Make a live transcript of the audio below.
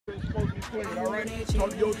explain it, all right? Talk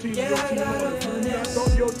to your team. Yeah, I got a finesse. Talk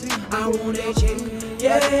to your team. I want that chick.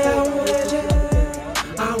 Yeah, I want that chick.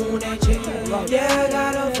 I want that chick. Yeah, I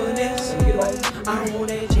got a finesse. I want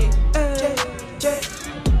that chick. Chick.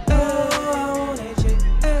 Oh, I want that chick.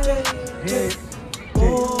 Chick. Oh,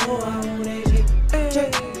 I want that chick. Chick.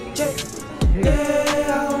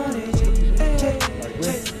 Yeah, I want that chick.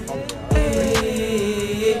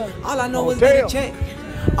 Hey, all I know is get a check.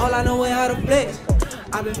 All I know is how to flex.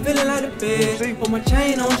 I've been feeling like the best. Put my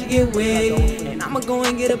chain on, she get wet. And I'ma go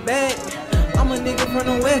and get a bag. I'm a nigga from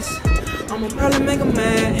the west. I'ma probably make her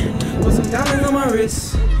mad. Put some diamonds on my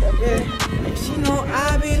wrist. Yeah. And she know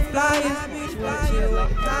I be the flyest. She wanna chill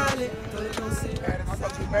like a pilot. I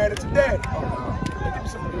thought you were mad at your daddy. Give me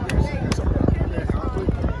some of this. Give me some of that.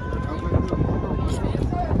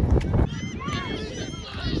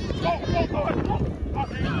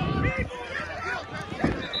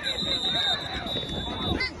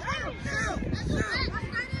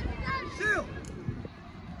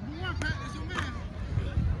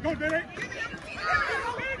 Go, Daddy.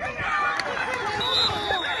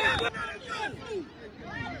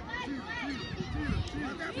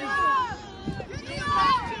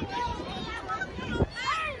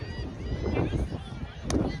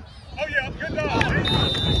 Oh, yeah, good dog.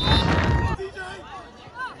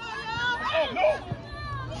 Oh, no.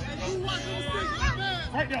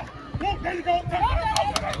 Right there. Whoa, there you go.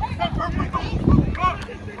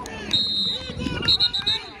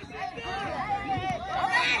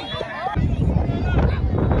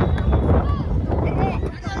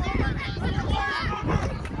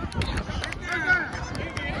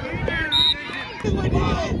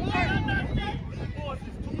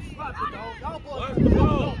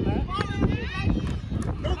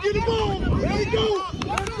 Don't get him on. There you go.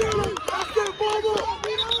 That's it. That's it, Barbara.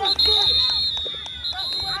 That's it.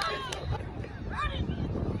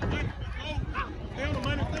 Stay on the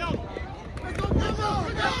money. Stay on. Let's go,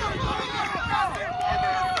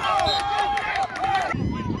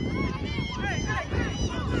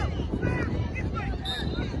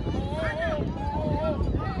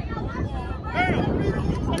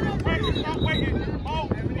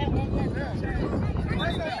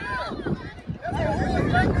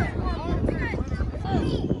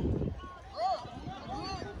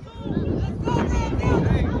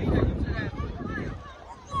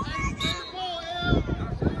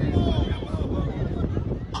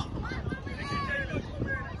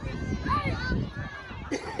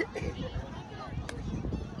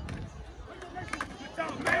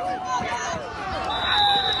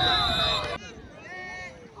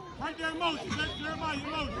 right there, emotion. That's Jeremiah,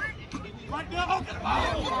 emotion. Right there, okay.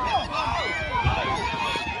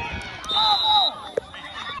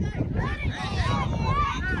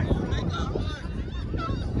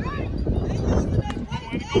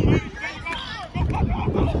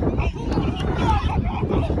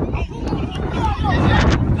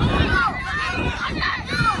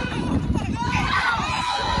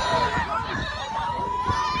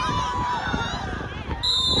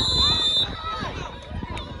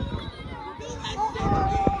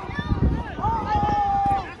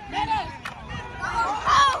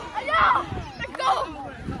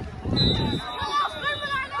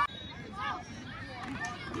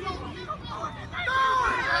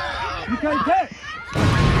 You can't catch.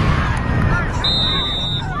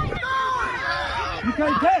 You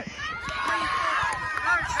can't catch.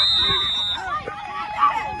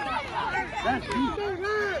 That's deep.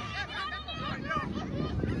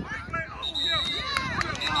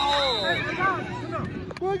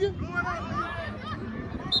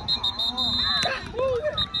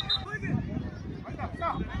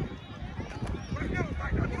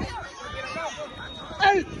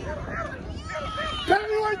 Hey! Tell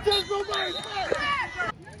me what just somebody said!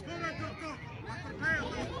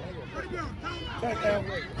 Back that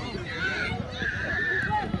way.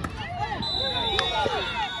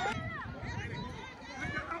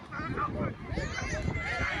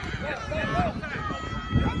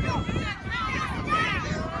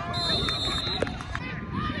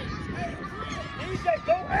 DJ,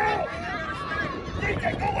 go out! DJ,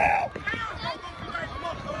 go out!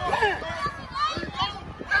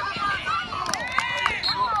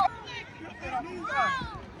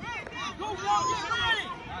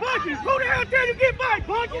 Pumpkins, who the hell tell you get back,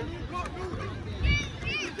 Pumpkins?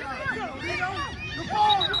 The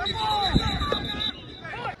ball!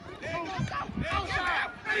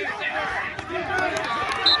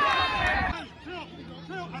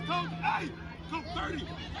 I told you, hey, come 30.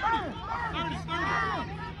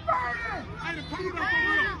 Hey, the people don't go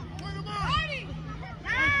real.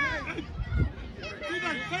 See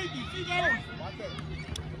that safety, see that?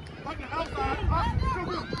 Right there, outside. Go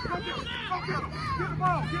get him. Go get him. Go get him. Get the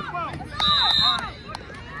ball. Get the ball.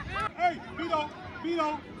 Hey, Vito.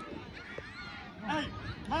 Hey,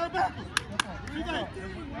 turn backwards. CJ,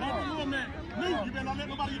 don't do him, man. Luke, you better not let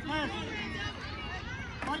nobody get past you.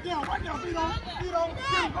 Right down, Vito. Get him. Go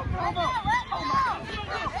get him. Oh, my God.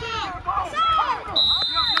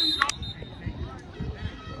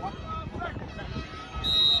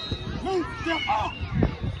 Luke, step up.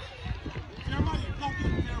 Jeremiah, go get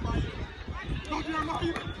him, Jeremiah. Go,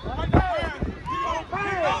 Jeremiah. Right there.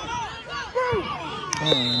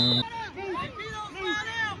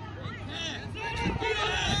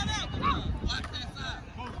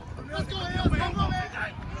 Let's go, let's go,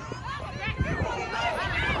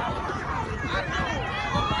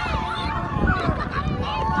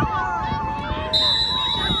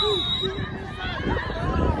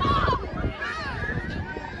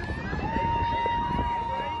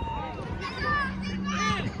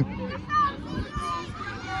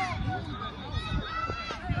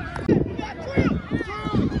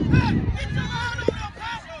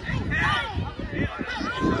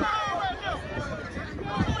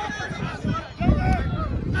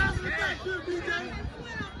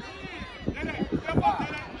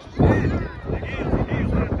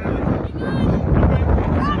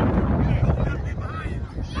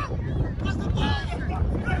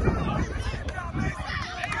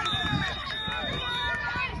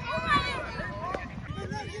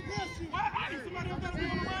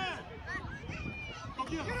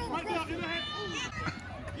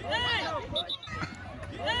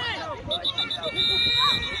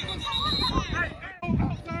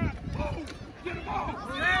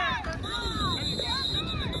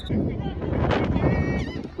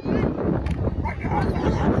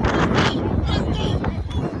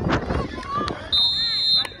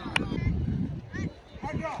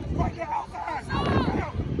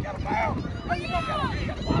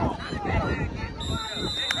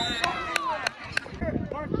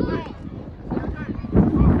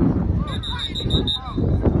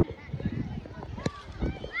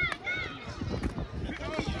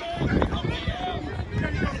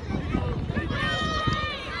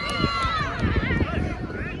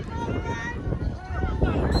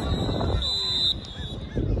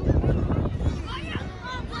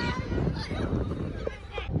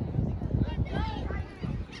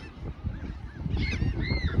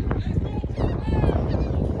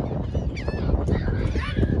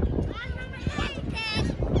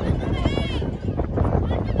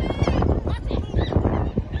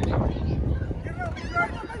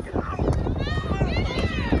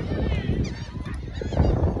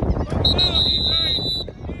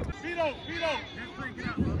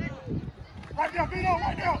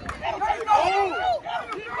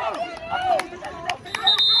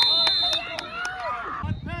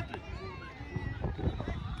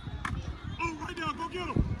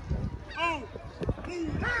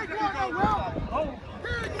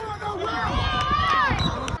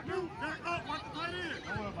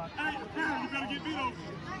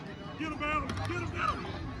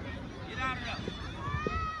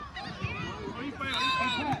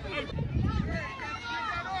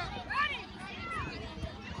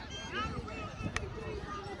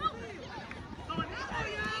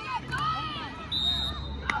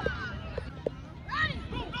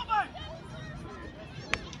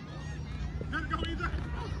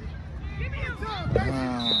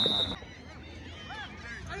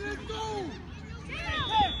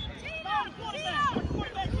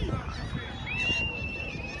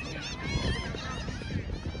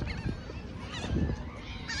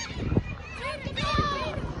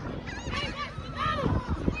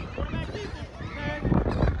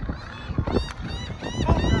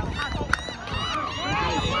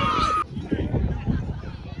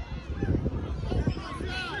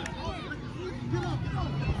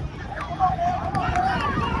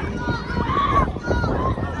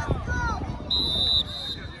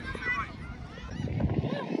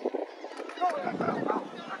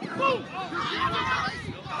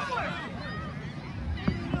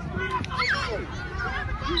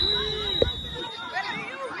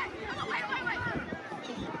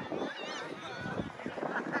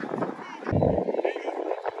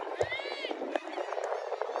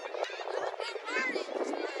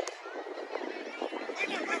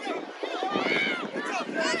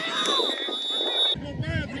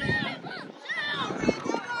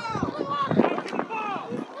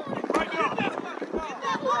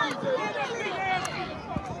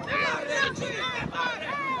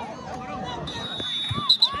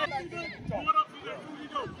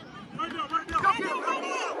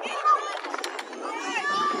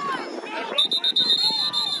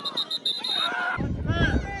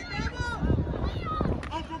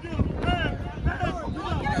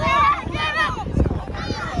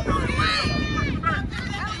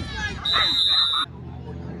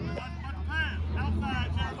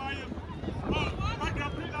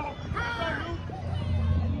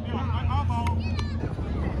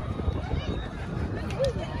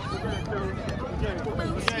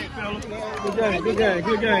 Good game, good game,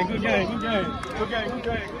 good game, good game, good game, good game, good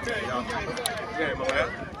game, good game, good game, my man.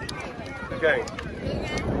 Good game.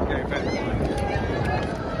 Good game,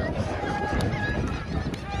 man.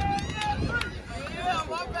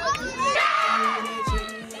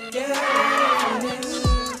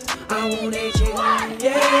 I want that chick,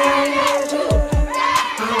 yeah,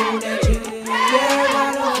 I want that chick, yeah,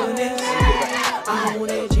 got no finesse. I want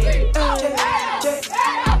that chick,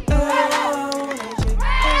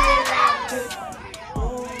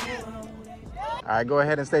 All right, go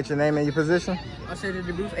ahead and state your name and your position. I'm Cedric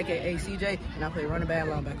DeBruce, aka CJ, and I play running back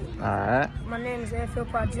and linebacker. All right. My name is Anfield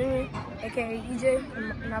Pot Jr., aka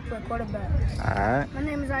EJ, and I play quarterback. All right. My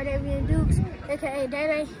name is Idavian Dukes, aka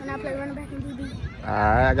Day, and I play running back and DB. All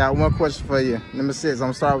right, I got one question for you. Number 6, I'm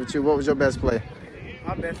gonna start with you. What was your best play?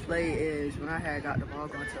 My best play is when I had got the ball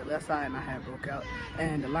going to the left side and I had broke out,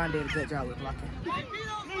 and the line did a good job with blocking.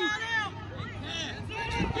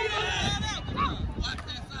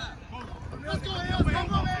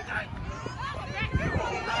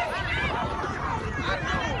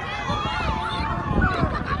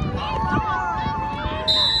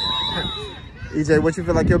 EJ, what you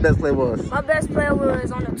feel like your best play was? My best play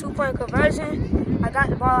was on the 2-point conversion. I got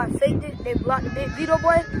the ball, I faked it, they blocked the big Vito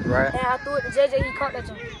boy, Right. and I threw it to JJ, he caught that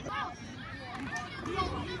jump.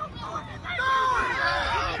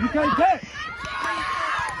 You can't catch.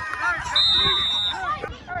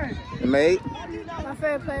 Mate. My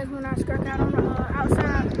favorite play is when I struck out on the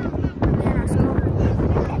outside, and then I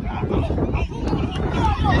scored.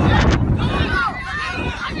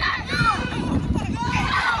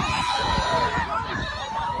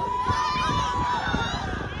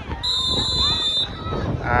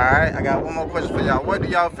 Alright, I got one more question for y'all. What do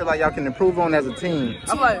y'all feel like y'all can improve on as a team?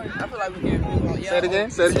 I feel like we can improve on. Say it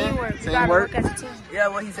again, say it again. Teamwork. You gotta work as a team. Yeah,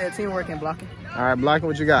 what he said, teamwork and blocking. Alright, blocking,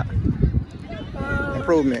 what you got?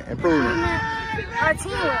 Improvement. Our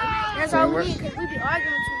teamwork. That's all we need, because we be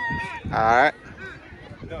arguing too much. Alright.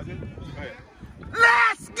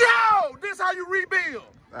 Let's go! This how you rebuild.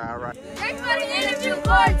 Alright. Thanks for the interview,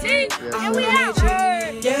 14. And we out.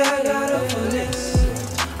 yeah, I got a finesse.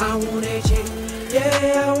 I want that chick,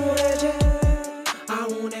 yeah, I want that